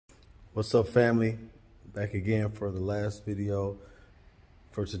What's up, family? Back again for the last video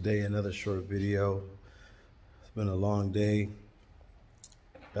for today, another short video. It's been a long day.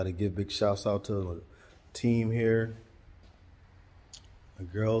 Got to give big shouts out to the team here. My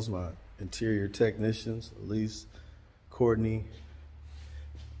girls, my interior technicians, Elise, Courtney,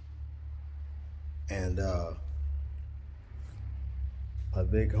 and my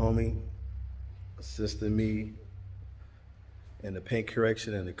big homie assisting me in the paint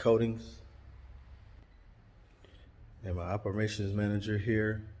correction and the coatings. And my operations manager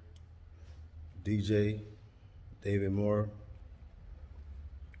here, DJ David Moore.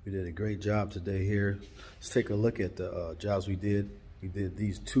 We did a great job today here. Let's take a look at the jobs we did. We did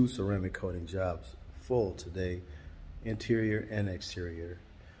these 2 ceramic coating jobs full today, interior and exterior.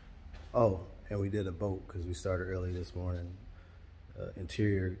 Oh, and we did a boat because we started early this morning.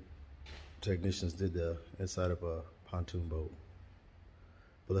 Interior technicians did the inside of a pontoon boat.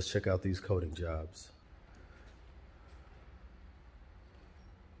 But let's check out these coating jobs.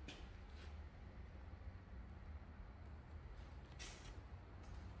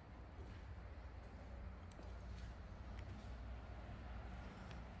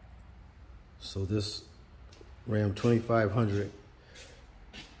 So this Ram 2500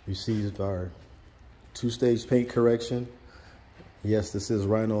 received our 2-stage paint correction. Yes, this is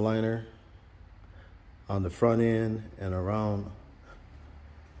Rhino liner on the front end and around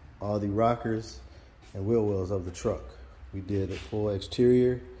all the rockers and wheel wells of the truck. We did a full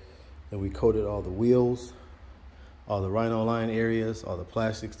exterior and we coated all the wheels, all the Rhino line areas, all the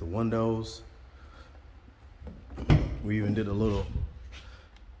plastics, the windows. We even did a little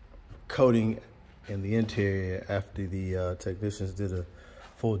coating in the interior after the technicians did a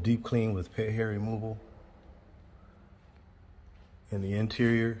full deep clean with pet hair removal in the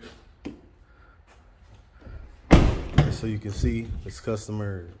interior. So you can see this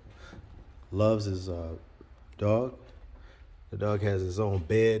customer loves his dog. The dog has his own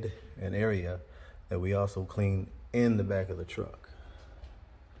bed and area that we also clean in the back of the truck.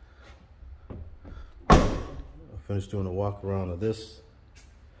 I finished doing a walk around of this.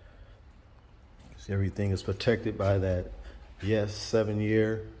 See, everything is protected by that, yes,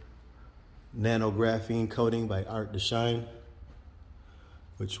 7-year Nano Graphene coating by Art to Shine,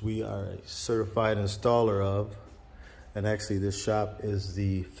 which we are a certified installer of. And actually this shop is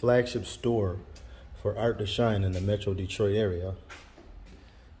the flagship store for Art to Shine in the Metro Detroit area.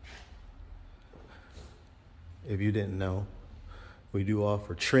 If you didn't know, we do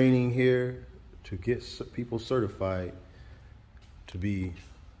offer training here to get people certified to be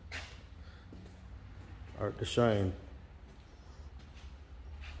Art to Shine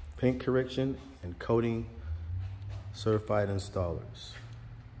paint correction and coating certified installers.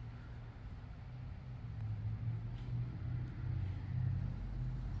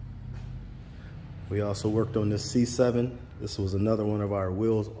 We also worked on this C7. This was another one of our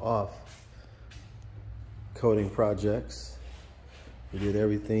wheels off coating projects. We did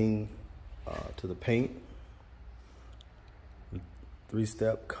everything to the paint.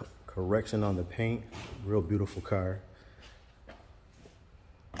 3-step correction on the paint. Real beautiful car.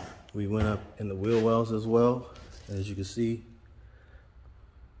 We went up in the wheel wells as well. As you can see,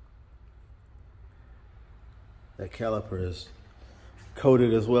 that caliper is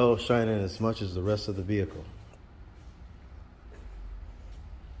coated as well, shining as much as the rest of the vehicle.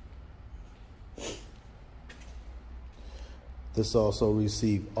 This also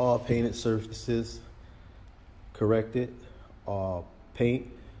received all painted surfaces corrected, all paint,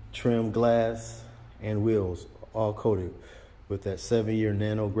 trim, glass, and wheels all coated with that 7-year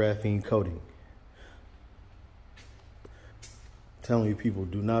Nano Graphene coating. I'm telling you, people,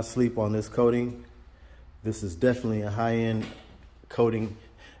 do not sleep on this coating. This is definitely a high-end coating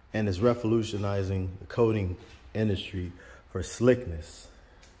and is revolutionizing the coating industry for slickness,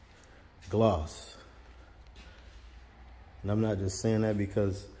 gloss. And I'm not just saying that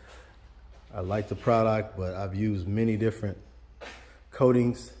because I like the product, but I've used many different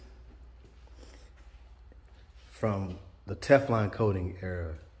coatings from the Teflon coating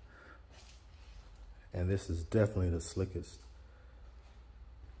era, and this is definitely the slickest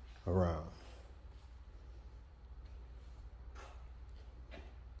around.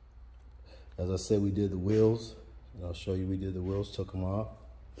 As I said, we did the wheels, and I'll show you we did the wheels, took them off.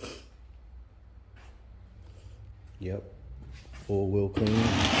 Yep, full wheel clean,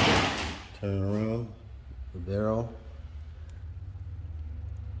 turn around, the barrel.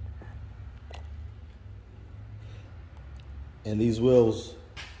 And these wheels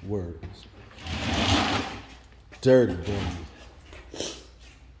were dirty.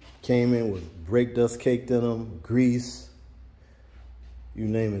 Came in with brake dust caked in them, grease. you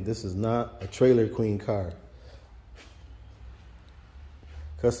name it. This is not a trailer queen car.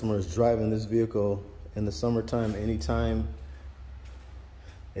 Customer is driving this vehicle in the summertime, anytime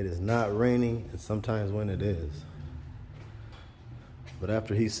it is not raining, and sometimes when it is. But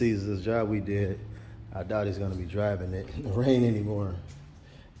after he sees this job we did, I doubt he's going to be driving it in the rain anymore.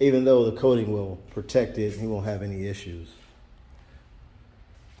 Even though the coating will protect it, he won't have any issues.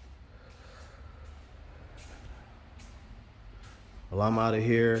 Well, I'm out of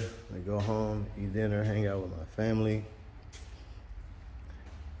here. I go home, eat dinner, hang out with my family.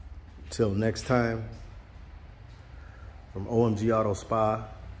 Till next time, from OMG Auto Spa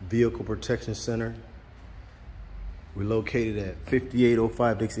Vehicle Protection Center. We're located at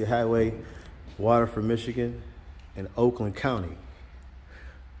 5805 Dixie Highway, Waterford, Michigan, in Oakland County.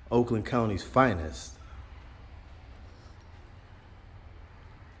 Oakland County's finest.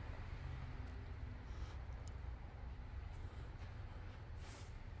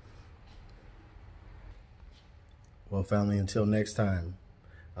 Well, family, until next time,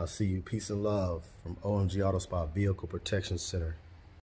 I'll see you. Peace and love from OMG Auto Spa Vehicle Protection Center.